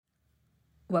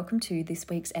Welcome to this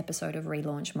week's episode of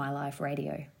Relaunch My Life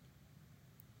Radio.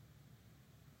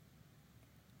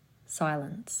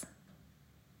 Silence.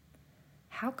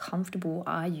 How comfortable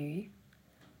are you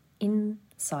in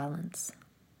silence?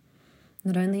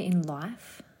 Not only in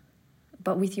life,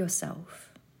 but with yourself.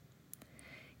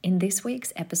 In this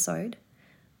week's episode,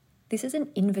 this is an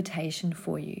invitation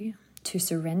for you to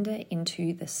surrender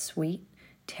into the sweet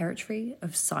territory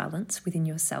of silence within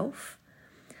yourself,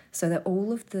 so that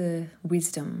all of the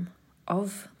wisdom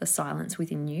of the silence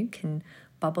within you can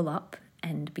bubble up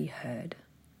and be heard.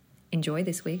 Enjoy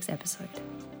this week's episode.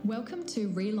 Welcome to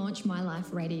Relaunch My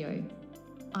Life Radio.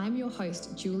 I'm your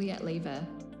host, Juliet Lever,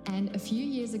 and a few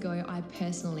years ago, I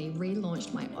personally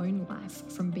relaunched my own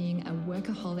life from being a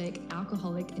workaholic,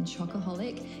 alcoholic, and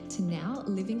chocoholic to now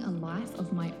living a life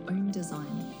of my own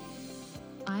design.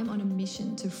 I'm on a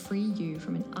mission to free you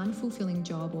from an unfulfilling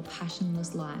job or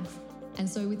passionless life. And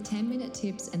so with 10-minute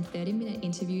tips and 30-minute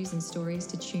interviews and stories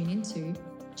to tune into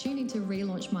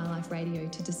Relaunch My Life Radio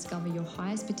to discover your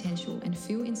highest potential and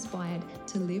feel inspired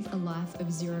to live a life of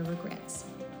zero regrets.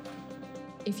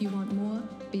 If you want more,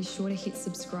 be sure to hit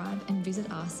subscribe and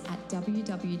visit us at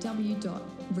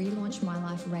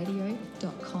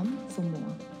www.relaunchmyliferadio.com for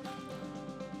more.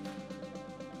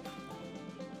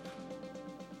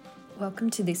 Welcome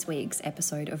to this week's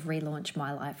episode of Relaunch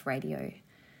My Life Radio.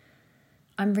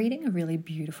 I'm reading a really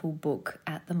beautiful book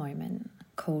at the moment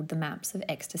called The Maps of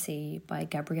Ecstasy by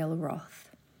Gabrielle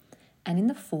Roth. And in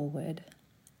the foreword,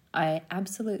 I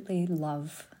absolutely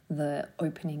love the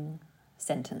opening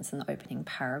sentence and the opening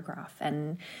paragraph,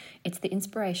 and it's the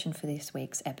inspiration for this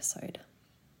week's episode.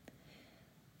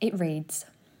 It reads,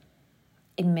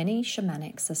 "In many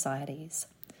shamanic societies,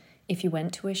 if you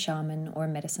went to a shaman or a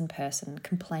medicine person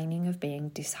complaining of being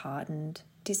disheartened,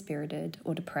 dispirited,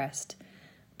 or depressed,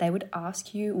 they would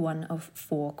ask you one of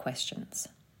 4 questions.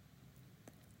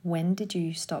 When did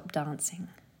you stop dancing?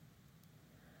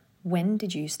 When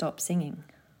did you stop singing?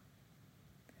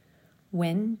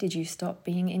 When did you stop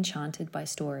being enchanted by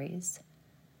stories?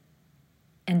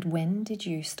 And when did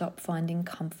you stop finding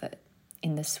comfort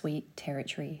in the sweet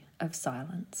territory of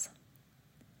silence?"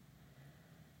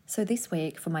 So this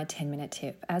week, for my 10-minute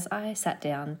tip, as I sat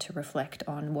down to reflect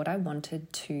on what I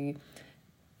wanted to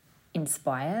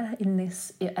inspire in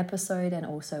this episode and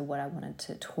also what I wanted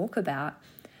to talk about,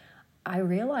 I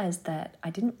realized that I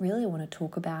didn't really want to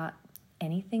talk about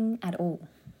anything at all.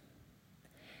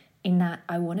 In that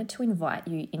I wanted to invite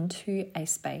you into a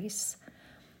space,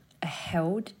 a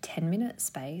held 10-minute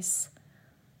space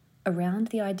around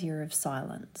the idea of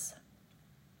silence.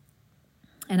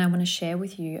 And I want to share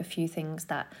with you a few things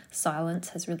that silence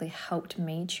has really helped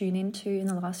me tune into in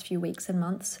the last few weeks and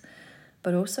months,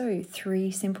 but also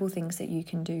 3 simple things that you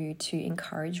can do to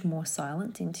encourage more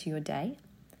silence into your day.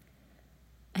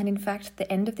 And in fact, at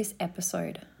the end of this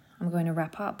episode, I'm going to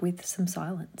wrap up with some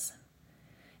silence,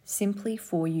 simply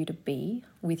for you to be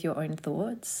with your own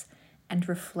thoughts and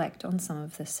reflect on some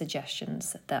of the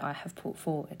suggestions that I have put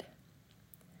forward.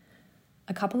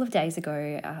 A couple of days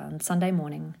ago, on Sunday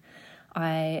morning,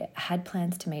 I had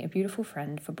plans to meet a beautiful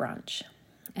friend for brunch.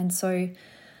 And so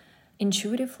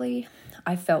intuitively,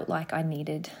 I felt like I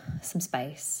needed some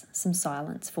space, some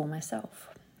silence for myself.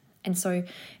 And so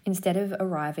instead of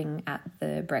arriving at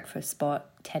the breakfast spot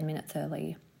 10 minutes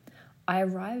early, I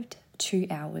arrived 2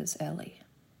 hours early.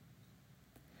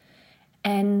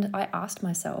 And I asked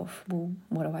myself, well,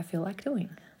 what do I feel like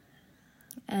doing?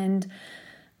 And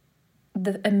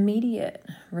the immediate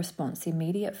response, the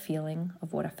immediate feeling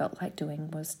of what I felt like doing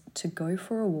was to go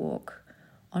for a walk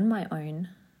on my own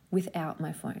without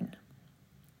my phone.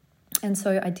 And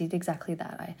so I did exactly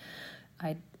that.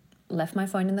 I left my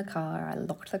phone in the car, I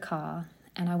locked the car,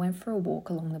 and I went for a walk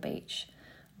along the beach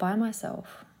by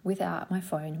myself, without my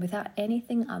phone, without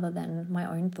anything other than my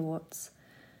own thoughts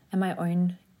and my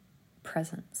own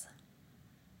presence.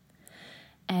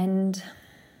 And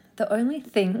the only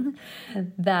thing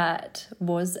that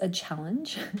was a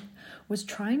challenge was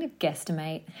trying to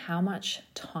guesstimate how much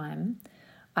time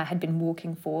I had been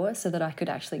walking for so that I could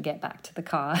actually get back to the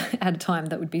car at a time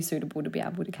that would be suitable to be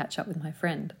able to catch up with my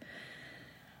friend.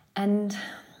 And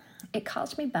it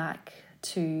cast me back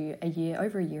to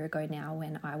over a year ago now,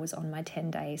 when I was on my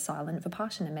 10-day silent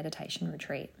Vipassana meditation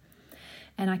retreat.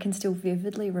 And I can still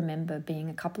vividly remember being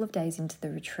a couple of days into the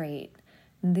retreat,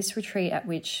 and this retreat at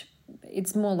which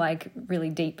it's more like really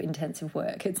deep, intensive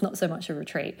work. It's not so much a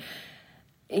retreat.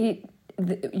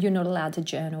 You're not allowed to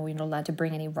journal, you're not allowed to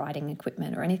bring any writing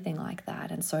equipment or anything like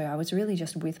that. And so I was really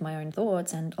just with my own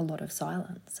thoughts and a lot of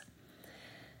silence.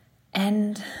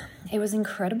 And it was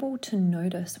incredible to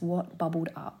notice what bubbled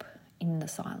up in the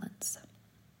silence.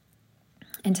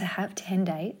 And to have 10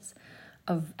 days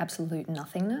of absolute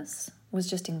nothingness was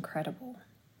just incredible.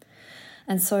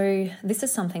 And so this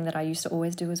is something that I used to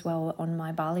always do as well on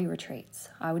my Bali retreats.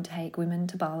 I would take women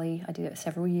to Bali. I did it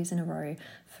several years in a row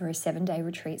for a 7-day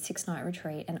retreat, 6-night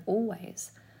retreat. And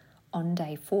always on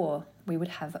day 4, we would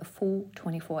have a full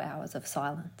 24 hours of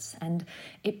silence. And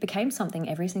it became something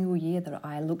every single year that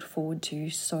I looked forward to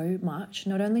so much,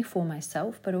 not only for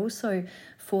myself, but also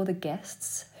for the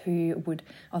guests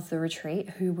of the retreat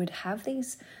who would have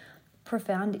these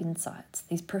profound insights,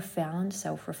 these profound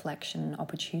self-reflection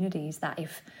opportunities that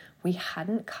if we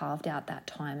hadn't carved out that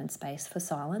time and space for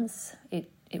silence, it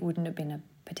wouldn't have been a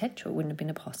potential, it wouldn't have been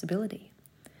a possibility.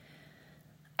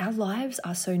 Our lives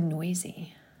are so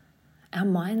noisy. Our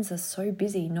minds are so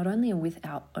busy, not only with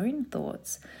our own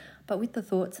thoughts, but with the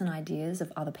thoughts and ideas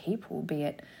of other people, be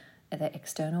it the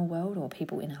external world or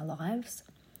people in our lives.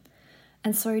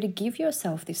 And so to give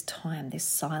yourself this time, this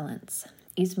silence,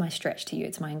 is my stretch to you.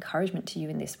 It's my encouragement to you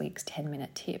in this week's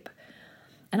 10-minute tip.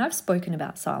 And I've spoken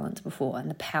about silence before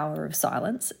and the power of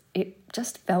silence. It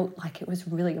just felt like it was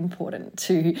really important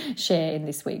to share in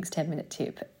this week's 10-minute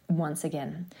tip once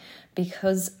again,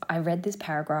 because I read this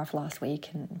paragraph last week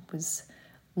and was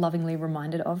lovingly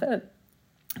reminded of it,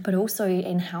 but also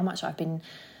in how much I've been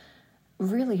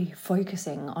really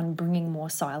focusing on bringing more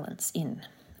silence in,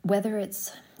 whether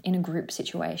it's in a group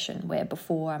situation where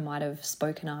before I might have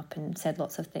spoken up and said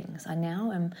lots of things. I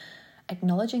now am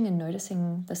acknowledging and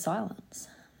noticing the silence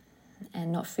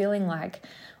and not feeling like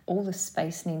all the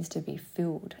space needs to be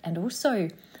filled, and also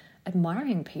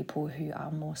admiring people who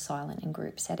are more silent in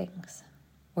group settings,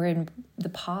 where in the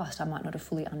past I might not have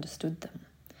fully understood them.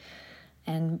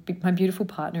 And my beautiful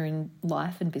partner in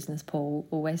life and business, Paul,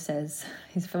 always says,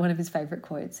 one of his favourite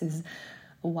quotes is,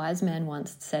 "A wise man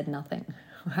once said nothing."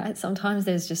 Right? Sometimes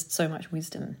there's just so much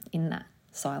wisdom in that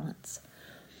silence.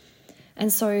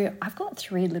 And so I've got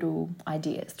 3 little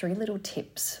ideas, 3 little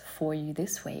tips for you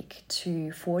this week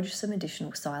to forge some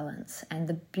additional silence. And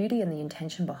the beauty and the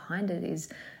intention behind it is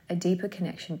a deeper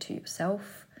connection to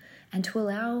yourself, and to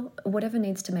allow whatever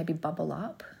needs to maybe bubble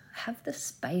up, have the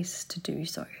space to do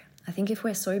so. I think if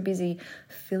we're so busy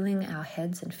filling our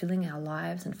heads and filling our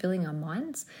lives and filling our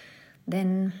minds,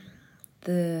 then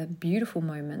the beautiful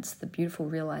moments, the beautiful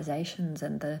realizations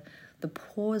and the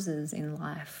pauses in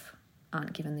life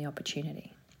aren't given the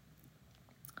opportunity.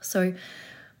 So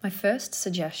my first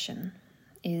suggestion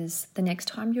is the next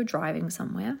time you're driving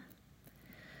somewhere,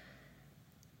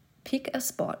 pick a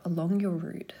spot along your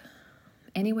route,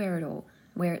 anywhere at all,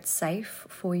 where it's safe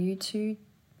for you to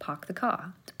park the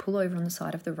car, to pull over on the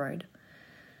side of the road.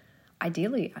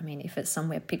 Ideally, if it's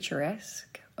somewhere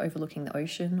picturesque, overlooking the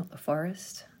ocean or the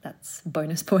forest, that's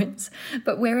bonus points.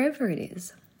 But wherever it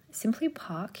is, simply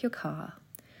park your car,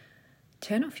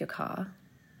 turn off your car,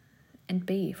 and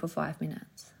be for 5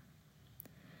 minutes.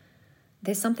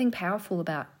 There's something powerful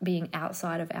about being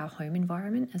outside of our home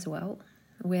environment as well,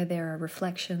 where there are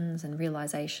reflections and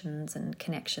realizations and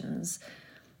connections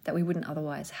that we wouldn't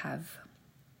otherwise have.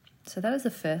 So that is the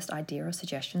first idea or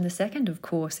suggestion. The second, of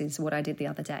course, is what I did the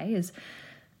other day, is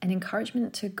an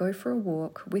encouragement to go for a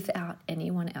walk without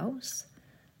anyone else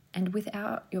and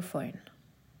without your phone,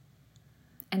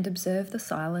 and observe the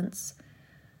silence,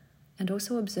 and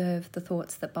also observe the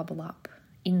thoughts that bubble up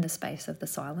in the space of the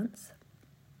silence.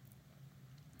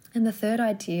 And the third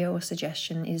idea or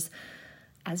suggestion is,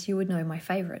 as you would know, my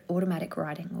favorite, automatic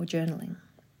writing or journaling.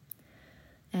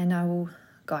 And I will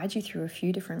guide you through a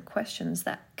few different questions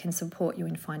that can support you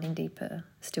in finding deeper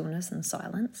stillness and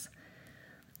silence.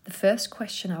 The first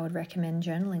question I would recommend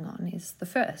journaling on is the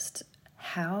first: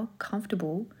 how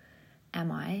comfortable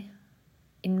am I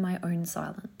in my own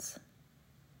silence?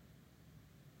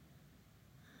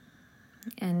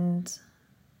 And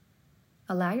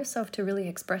allow yourself to really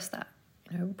express that,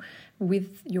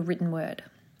 with your written word.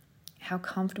 How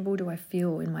comfortable do I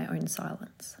feel in my own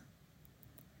silence?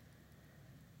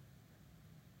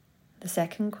 The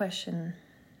second question: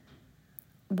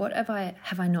 what have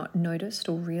I not noticed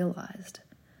or realized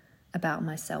about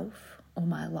myself or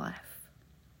my life?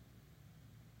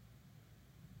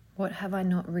 What have I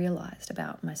not realized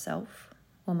about myself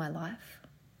or my life?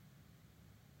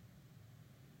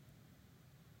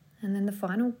 And then the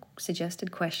final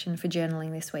suggested question for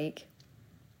journaling this week: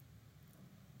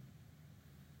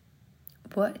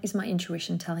 what is my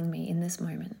intuition telling me in this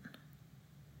moment?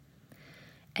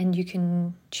 And you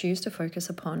can choose to focus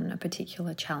upon a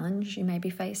particular challenge you may be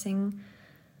facing,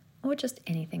 or just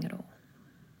anything at all.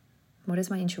 What is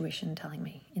my intuition telling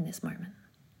me in this moment?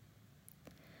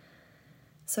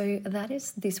 So that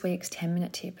is this week's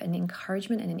 10-minute tip, an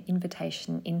encouragement and an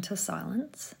invitation into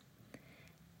silence.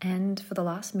 And for the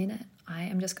last minute, I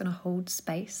am just going to hold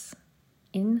space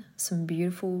in some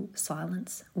beautiful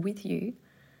silence with you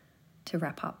to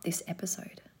wrap up this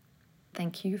episode.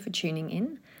 Thank you for tuning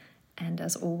in, and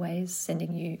as always,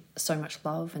 sending you so much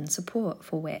love and support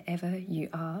for wherever you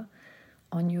are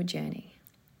on your journey.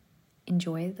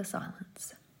 Enjoy the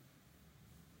silence.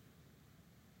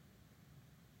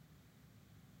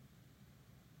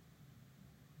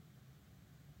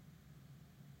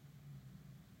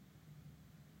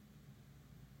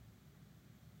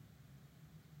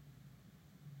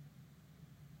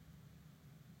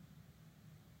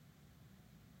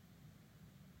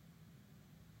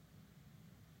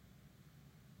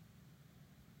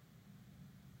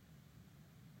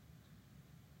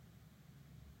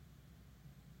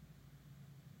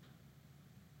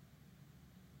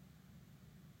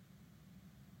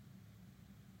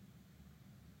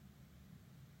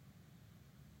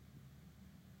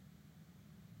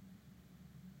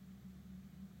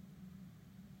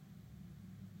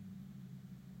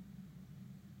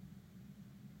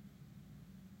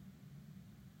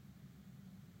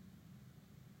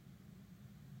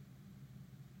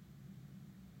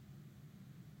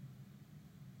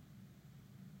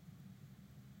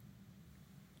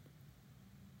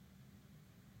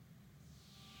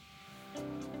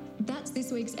 That's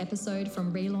this week's episode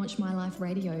from Relaunch My Life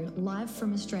Radio, live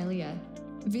from Australia.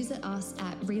 Visit us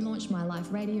at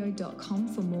relaunchmyliferadio.com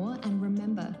for more, and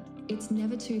remember, it's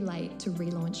never too late to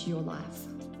relaunch your life.